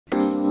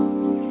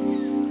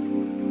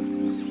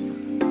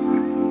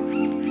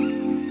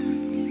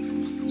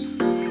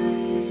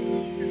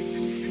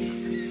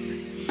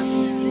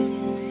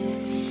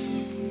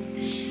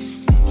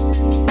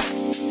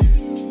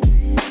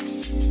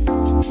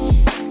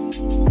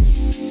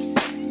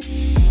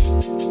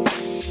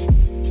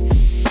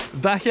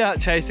Back out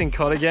chasing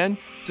cod again.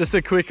 Just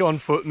a quick on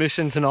foot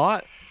mission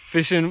tonight.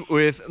 Fishing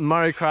with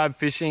Murray Crab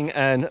Fishing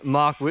and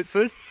Mark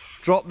Whitford.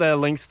 Drop their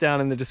links down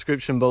in the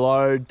description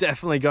below.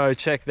 Definitely go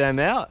check them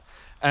out.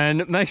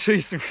 And make sure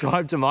you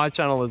subscribe to my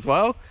channel as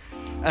well.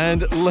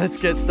 And let's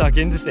get stuck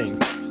into things.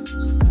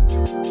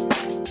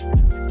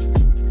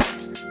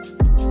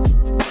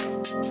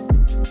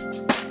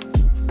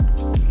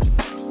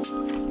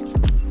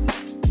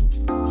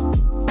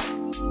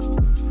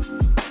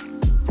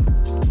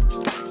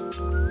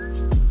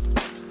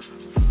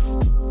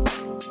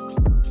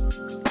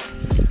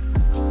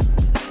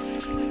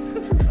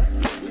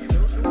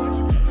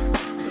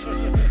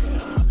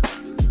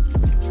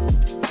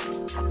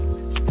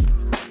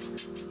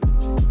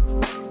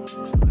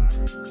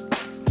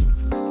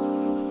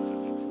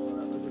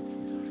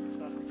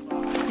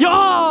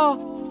 Yeah!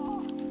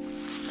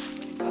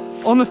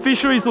 On the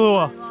fisheries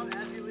lure.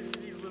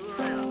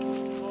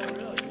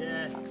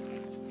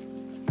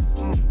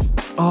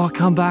 Oh,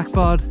 come back,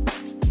 bud.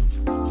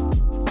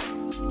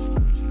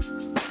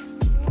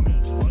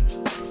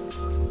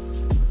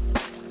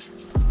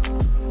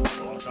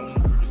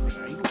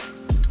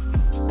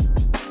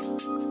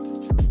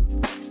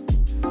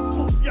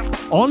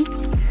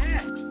 On?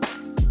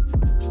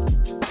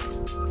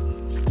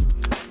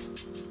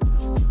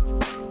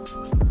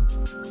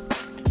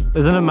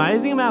 There's an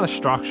amazing amount of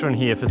structure in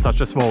here for such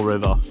a small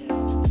river.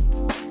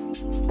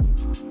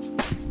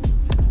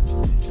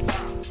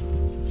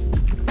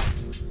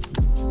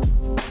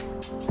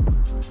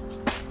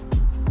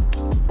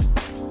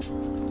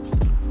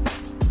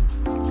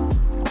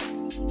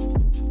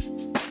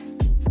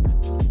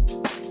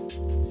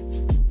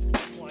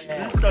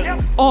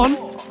 On?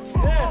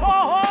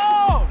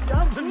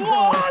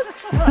 What?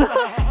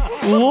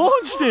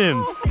 Launched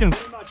him! Pretty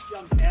much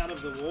jumped out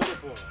of the water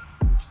for it.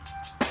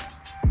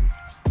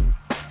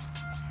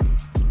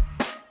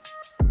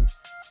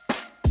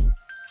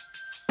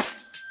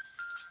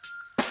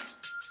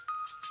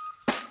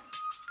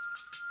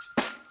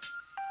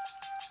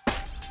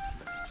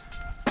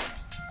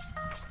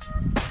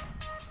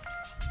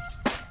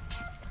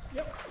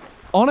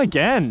 On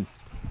again.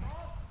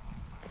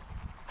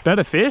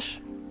 Better fish.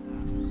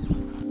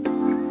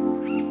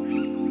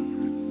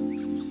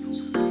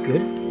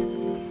 Good.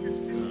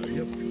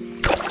 Yep.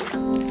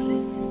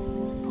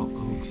 Pop the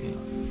hooks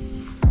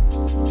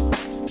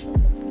out.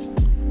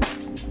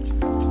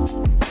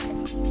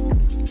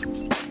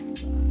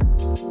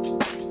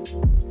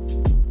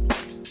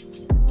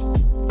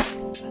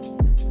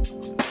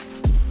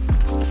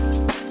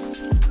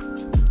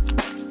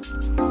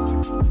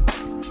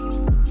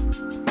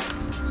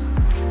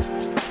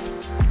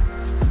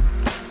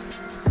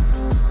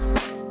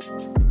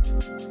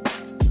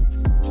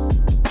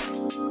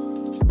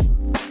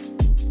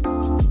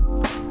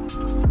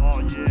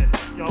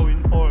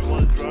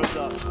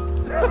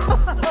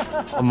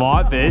 I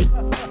might be.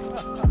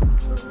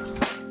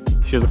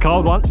 She was a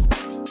cold one.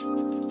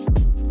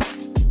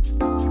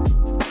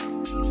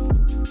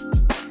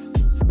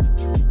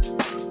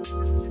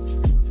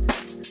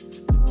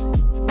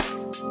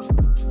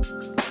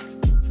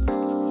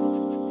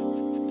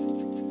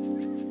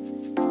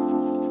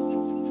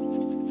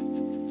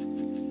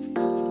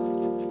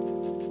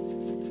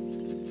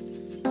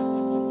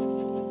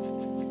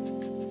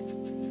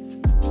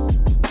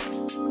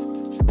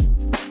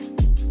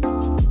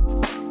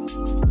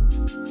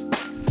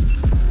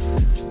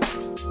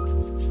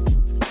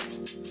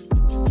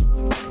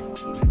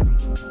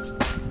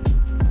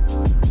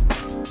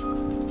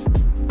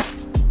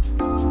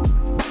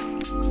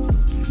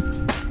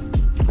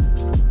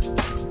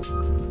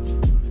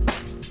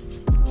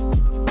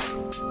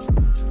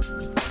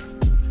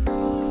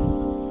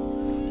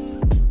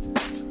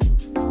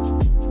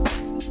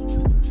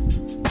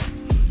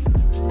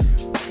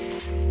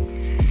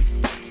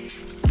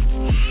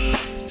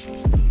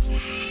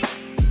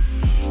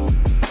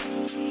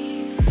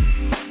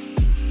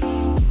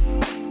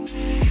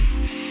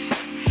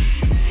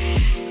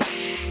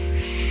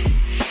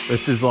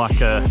 This is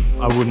like a,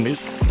 I wouldn't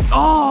miss.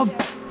 Oh!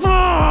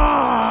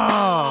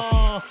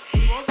 Ah!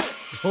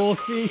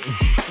 Hawkesy,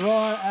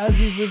 right as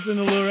he's lifting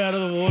the lure out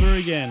of the water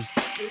again.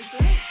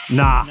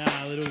 Nah.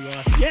 Nah, little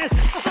guy.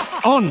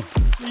 Yes! On!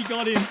 You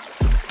got him.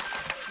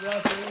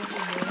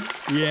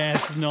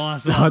 Yes,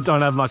 nice. I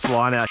don't have much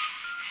line out.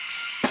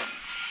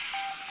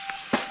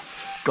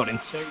 Got him.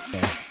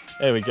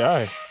 There we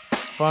go.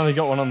 Finally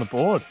got one on the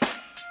board.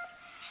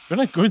 Been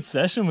a good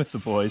session with the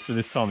boys for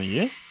this time of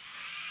year.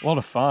 A lot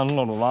of fun, a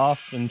lot of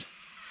laughs, and a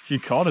few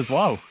cod as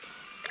well.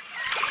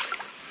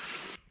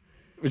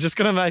 We're just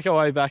gonna make our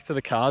way back to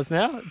the cars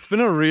now. It's been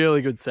a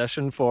really good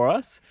session for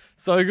us.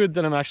 So good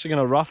that I'm actually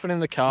gonna rough it in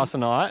the car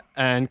tonight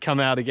and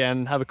come out again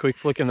and have a quick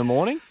flick in the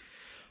morning.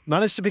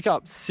 Managed to pick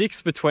up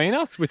 6 between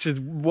us, which is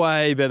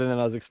way better than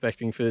I was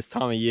expecting for this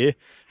time of year.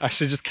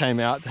 Actually just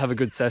came out to have a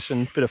good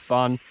session, bit of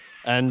fun,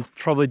 and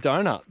probably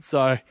donuts.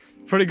 So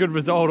pretty good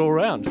result all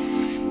round.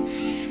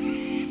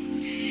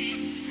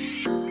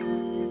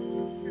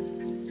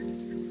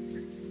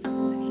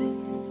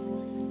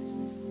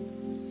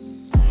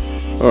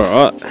 All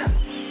right,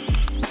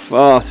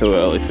 far too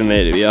early for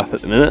me to be up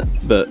at the minute,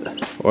 but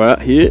we're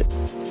out here.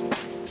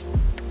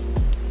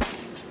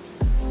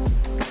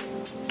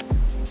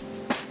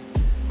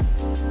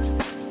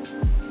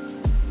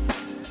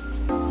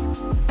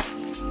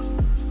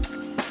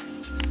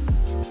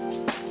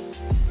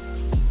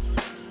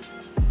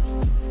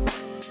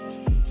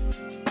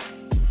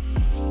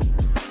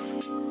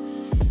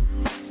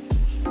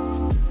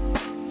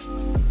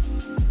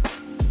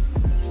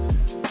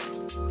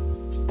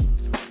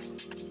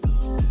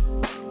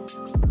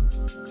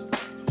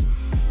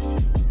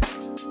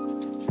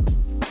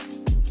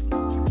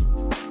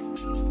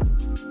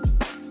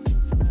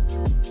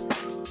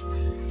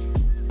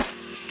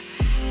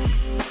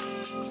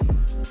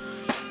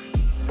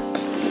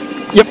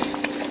 Yep.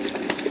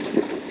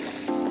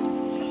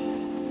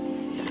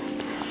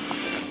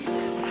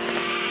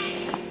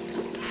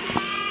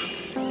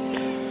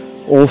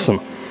 Awesome.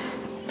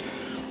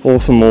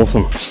 Awesome,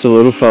 awesome. Just a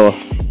little fella.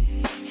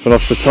 But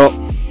off the top.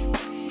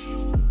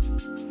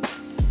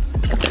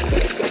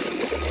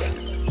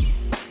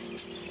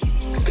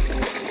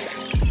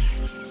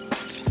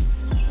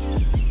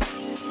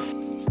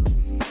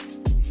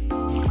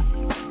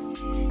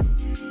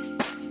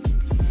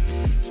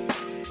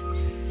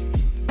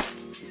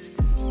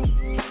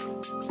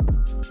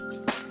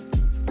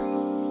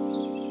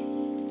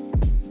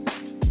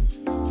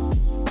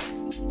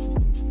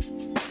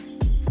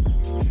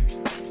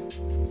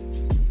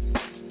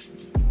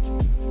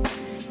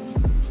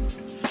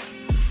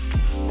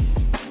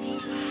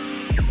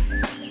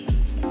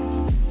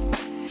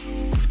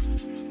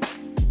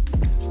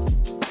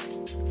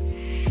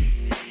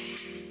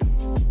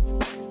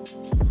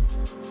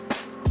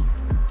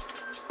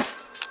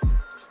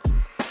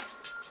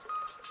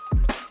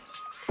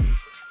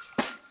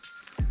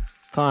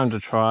 Time to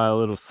try a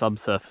little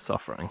subsurface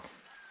offering.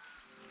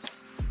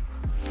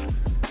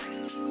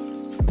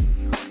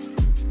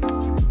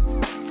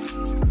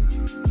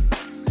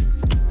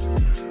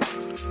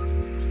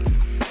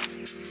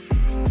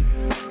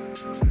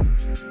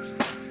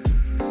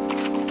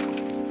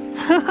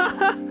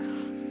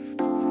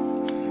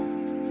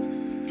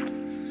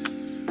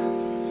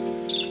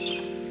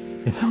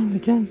 It's on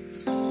again.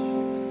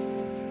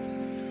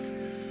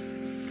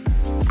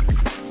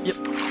 Yep.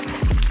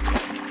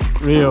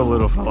 Real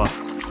little fella.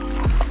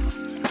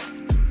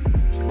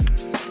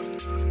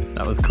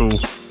 That was cool.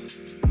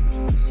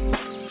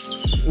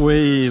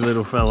 Wee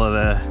little fella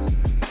there.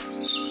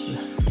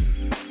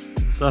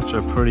 Such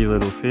a pretty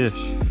little fish.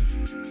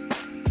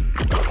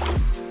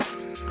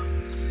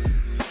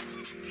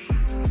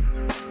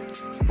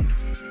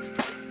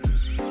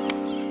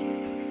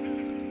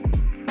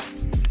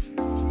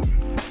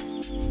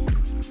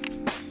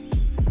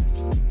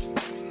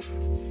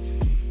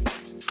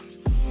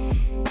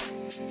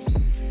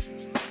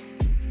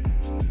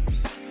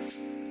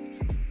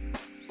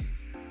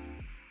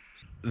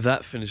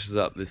 That finishes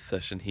up this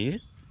session here.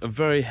 A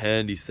very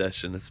handy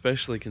session,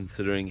 especially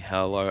considering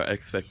how low our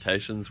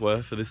expectations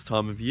were for this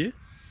time of year.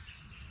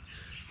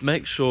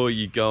 Make sure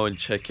you go and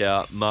check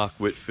out Mark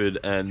Whitford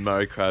and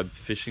Murray Crab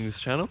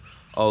Fishing's channel.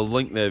 I'll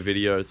link their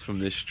videos from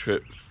this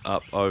trip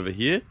up over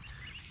here.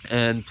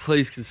 And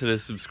please consider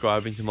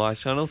subscribing to my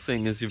channel,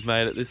 seeing as you've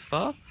made it this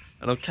far.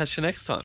 And I'll catch you next time.